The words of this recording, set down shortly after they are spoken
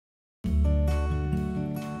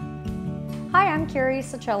I'm Carrie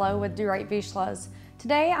Sichello with DuRite Vizslas.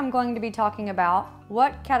 Today I'm going to be talking about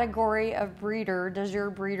what category of breeder does your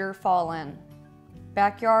breeder fall in?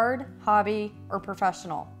 Backyard, hobby, or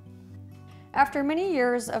professional? After many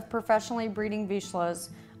years of professionally breeding Vizslas,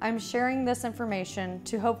 I'm sharing this information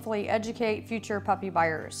to hopefully educate future puppy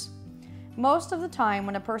buyers. Most of the time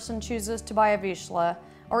when a person chooses to buy a Vizsla,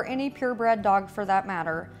 or any purebred dog for that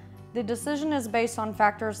matter, the decision is based on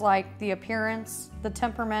factors like the appearance, the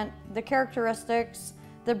temperament, the characteristics,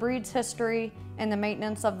 the breed's history, and the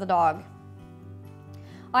maintenance of the dog.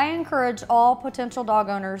 I encourage all potential dog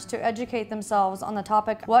owners to educate themselves on the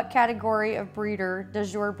topic, what category of breeder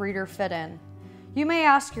does your breeder fit in? You may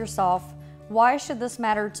ask yourself, why should this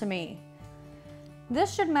matter to me?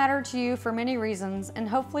 This should matter to you for many reasons, and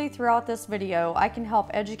hopefully throughout this video I can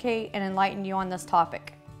help educate and enlighten you on this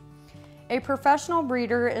topic. A professional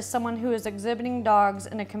breeder is someone who is exhibiting dogs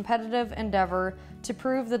in a competitive endeavor to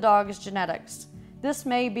prove the dog's genetics. This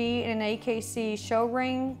may be an AKC show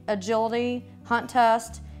ring, agility, hunt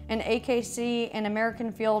test, an AKC and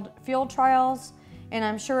American field trials, and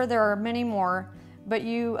I'm sure there are many more, but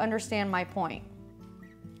you understand my point.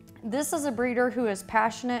 This is a breeder who is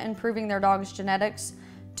passionate in proving their dog's genetics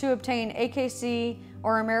to obtain AKC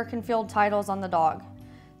or American field titles on the dog.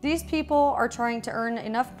 These people are trying to earn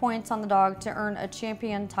enough points on the dog to earn a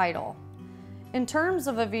champion title. In terms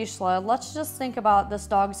of a Vizsla, let's just think about this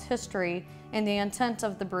dog's history and the intent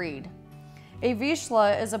of the breed. A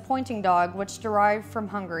Vizsla is a pointing dog which derived from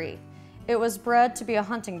Hungary. It was bred to be a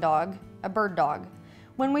hunting dog, a bird dog.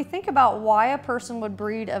 When we think about why a person would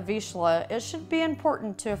breed a Vizsla, it should be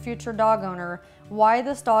important to a future dog owner why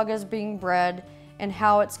this dog is being bred and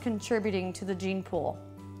how it's contributing to the gene pool.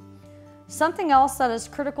 Something else that is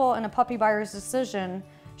critical in a puppy buyer's decision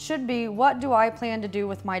should be, what do I plan to do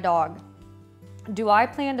with my dog? Do I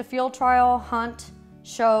plan to field trial, hunt,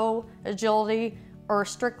 show, agility, or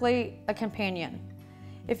strictly a companion?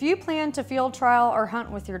 If you plan to field trial or hunt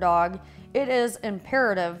with your dog, it is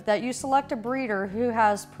imperative that you select a breeder who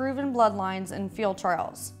has proven bloodlines in field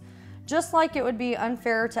trials. Just like it would be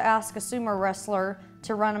unfair to ask a sumo wrestler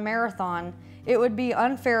to run a marathon, it would be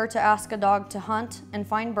unfair to ask a dog to hunt and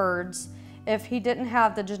find birds if he didn't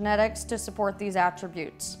have the genetics to support these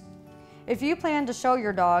attributes. If you plan to show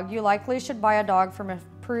your dog, you likely should buy a dog from a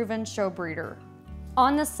proven show breeder.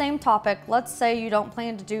 On this same topic, let's say you don't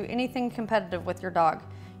plan to do anything competitive with your dog,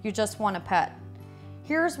 you just want a pet.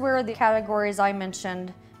 Here's where the categories I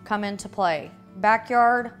mentioned come into play: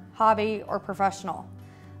 backyard, hobby, or professional.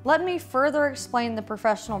 Let me further explain the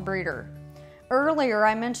professional breeder. Earlier,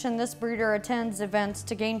 I mentioned this breeder attends events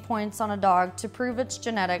to gain points on a dog to prove its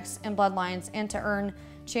genetics and bloodlines and to earn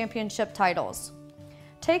championship titles.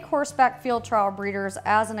 Take horseback field trial breeders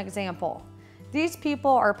as an example. These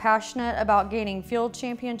people are passionate about gaining field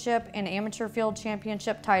championship and amateur field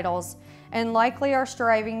championship titles and likely are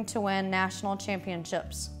striving to win national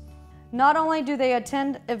championships. Not only do they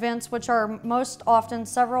attend events which are most often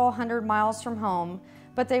several hundred miles from home,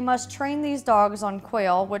 but they must train these dogs on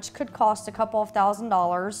quail, which could cost a couple of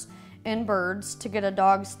 $1,000s, in birds to get a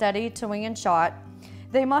dog steady to wing and shot.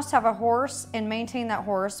 They must have a horse and maintain that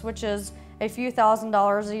horse, which is a few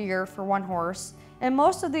 $1,000s a year for one horse, and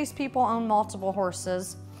most of these people own multiple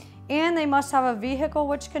horses, and they must have a vehicle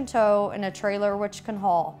which can tow and a trailer which can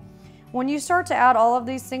haul. When you start to add all of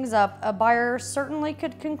these things up, a buyer certainly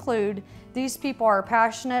could conclude these people are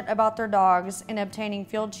passionate about their dogs and obtaining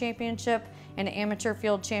field championship and amateur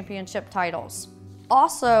field championship titles.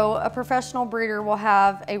 Also, a professional breeder will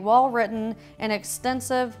have a well-written and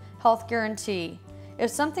extensive health guarantee.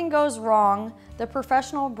 If something goes wrong, the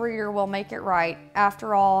professional breeder will make it right.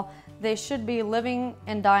 After all, they should be living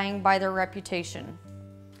and dying by their reputation.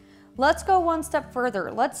 Let's go one step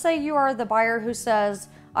further. Let's say you are the buyer who says,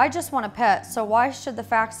 I just want a pet, so why should the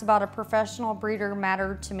facts about a professional breeder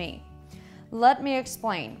matter to me? Let me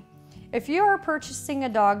explain. If you are purchasing a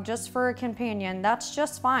dog just for a companion, that's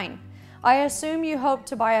just fine. I assume you hope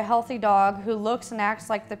to buy a healthy dog who looks and acts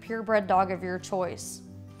like the purebred dog of your choice.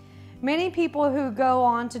 Many people who go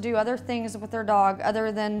on to do other things with their dog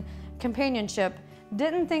other than companionship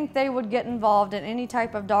didn't think they would get involved in any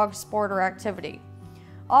type of dog sport or activity.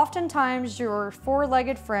 Oftentimes, your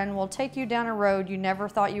four-legged friend will take you down a road you never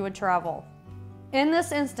thought you would travel. In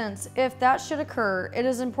this instance, if that should occur, it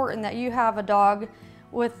is important that you have a dog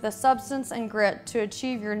with the substance and grit to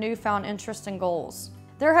achieve your newfound interests and goals.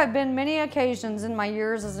 There have been many occasions in my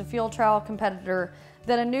years as a field trial competitor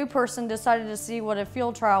that a new person decided to see what a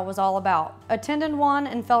field trial was all about, attended one,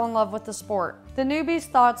 and fell in love with the sport. The newbie's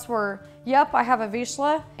thoughts were, yep, I have a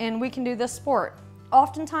Vizsla and we can do this sport.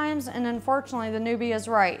 Oftentimes, and unfortunately, the newbie is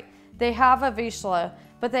right. They have a Vizsla,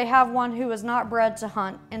 but they have one who was not bred to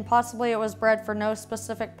hunt, and possibly it was bred for no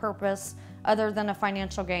specific purpose other than a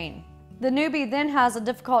financial gain. The newbie then has a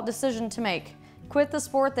difficult decision to make: quit the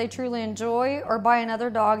sport they truly enjoy, or buy another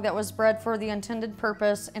dog that was bred for the intended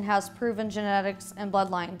purpose and has proven genetics and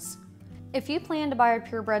bloodlines. If you plan to buy a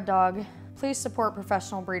purebred dog, please support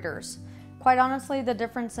professional breeders. Quite honestly, the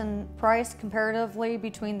difference in price comparatively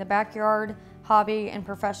between the backyard, hobby, and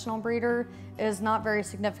professional breeder is not very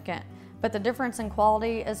significant, but the difference in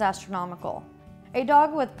quality is astronomical. A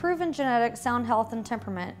dog with proven genetics, sound health, and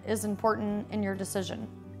temperament is important in your decision.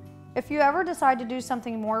 If you ever decide to do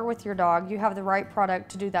something more with your dog, you have the right product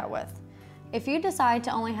to do that with. If you decide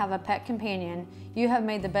to only have a pet companion, you have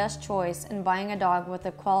made the best choice in buying a dog with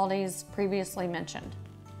the qualities previously mentioned.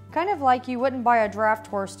 Kind of like you wouldn't buy a draft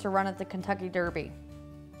horse to run at the Kentucky Derby.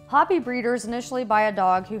 Hobby breeders initially buy a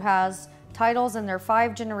dog who has titles in their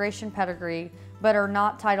 5-generation pedigree, but are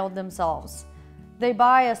not titled themselves. They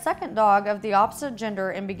buy a second dog of the opposite gender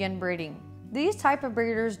and begin breeding. These type of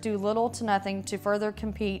breeders do little to nothing to further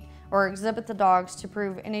compete or exhibit the dogs to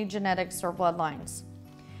prove any genetics or bloodlines.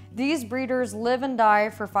 These breeders live and die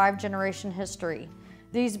for 5-generation history.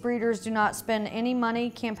 These breeders do not spend any money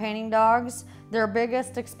campaigning dogs. Their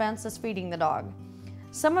biggest expense is feeding the dog.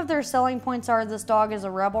 Some of their selling points are: this dog is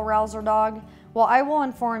a rebel rouser dog. Well, I will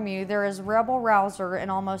inform you, there is rebel rouser in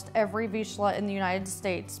almost every Vizsla in the United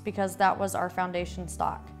States because that was our foundation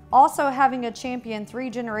stock. Also, having a champion 3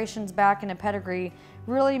 generations back in a pedigree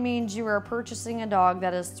really means you are purchasing a dog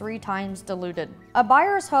that is 3 times diluted. A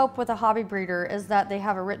buyer's hope with a hobby breeder is that they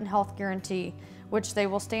have a written health guarantee, which they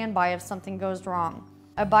will stand by if something goes wrong.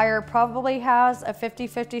 A buyer probably has a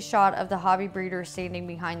 50-50 shot of the hobby breeder standing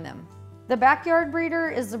behind them. The backyard breeder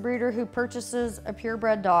is the breeder who purchases a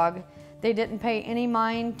purebred dog. They didn't pay any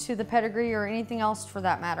mind to the pedigree or anything else for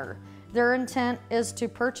that matter. Their intent is to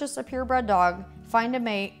purchase a purebred dog, find a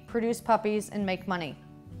mate, produce puppies, and make money.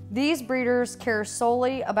 These breeders care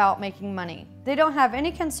solely about making money. They don't have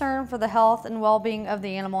any concern for the health and well-being of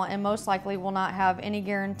the animal, and most likely will not have any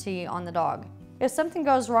guarantee on the dog. If something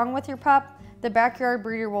goes wrong with your pup, the backyard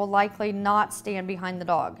breeder will likely not stand behind the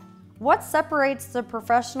dog. What separates the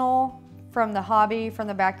professional from the hobby from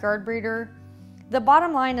the backyard breeder? The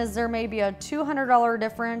bottom line is there may be a $200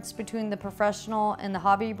 difference between the professional and the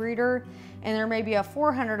hobby breeder, and there may be a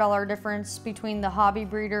 $400 difference between the hobby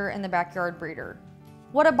breeder and the backyard breeder.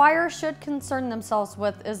 What a buyer should concern themselves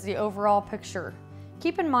with is the overall picture.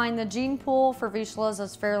 Keep in mind the gene pool for Vizslas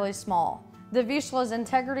is fairly small. The Vizsla's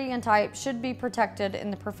integrity and type should be protected,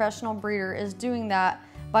 and the professional breeder is doing that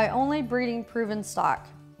by only breeding proven stock.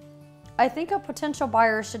 I think a potential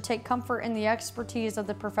buyer should take comfort in the expertise of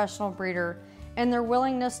the professional breeder and their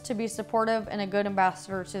willingness to be supportive and a good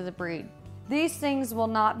ambassador to the breed. These things will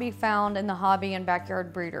not be found in the hobby and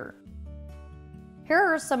backyard breeder. Here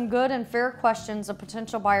are some good and fair questions a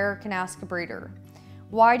potential buyer can ask a breeder.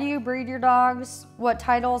 Why do you breed your dogs? What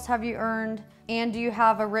titles have you earned? And do you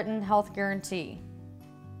have a written health guarantee?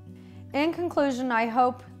 In conclusion, I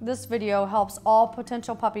hope this video helps all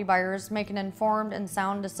potential puppy buyers make an informed and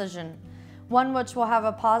sound decision, one which will have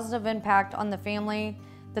a positive impact on the family,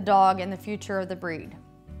 the dog, and the future of the breed.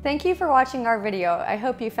 Thank you for watching our video. I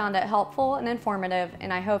hope you found it helpful and informative,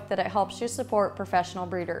 and I hope that it helps you support professional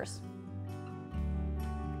breeders.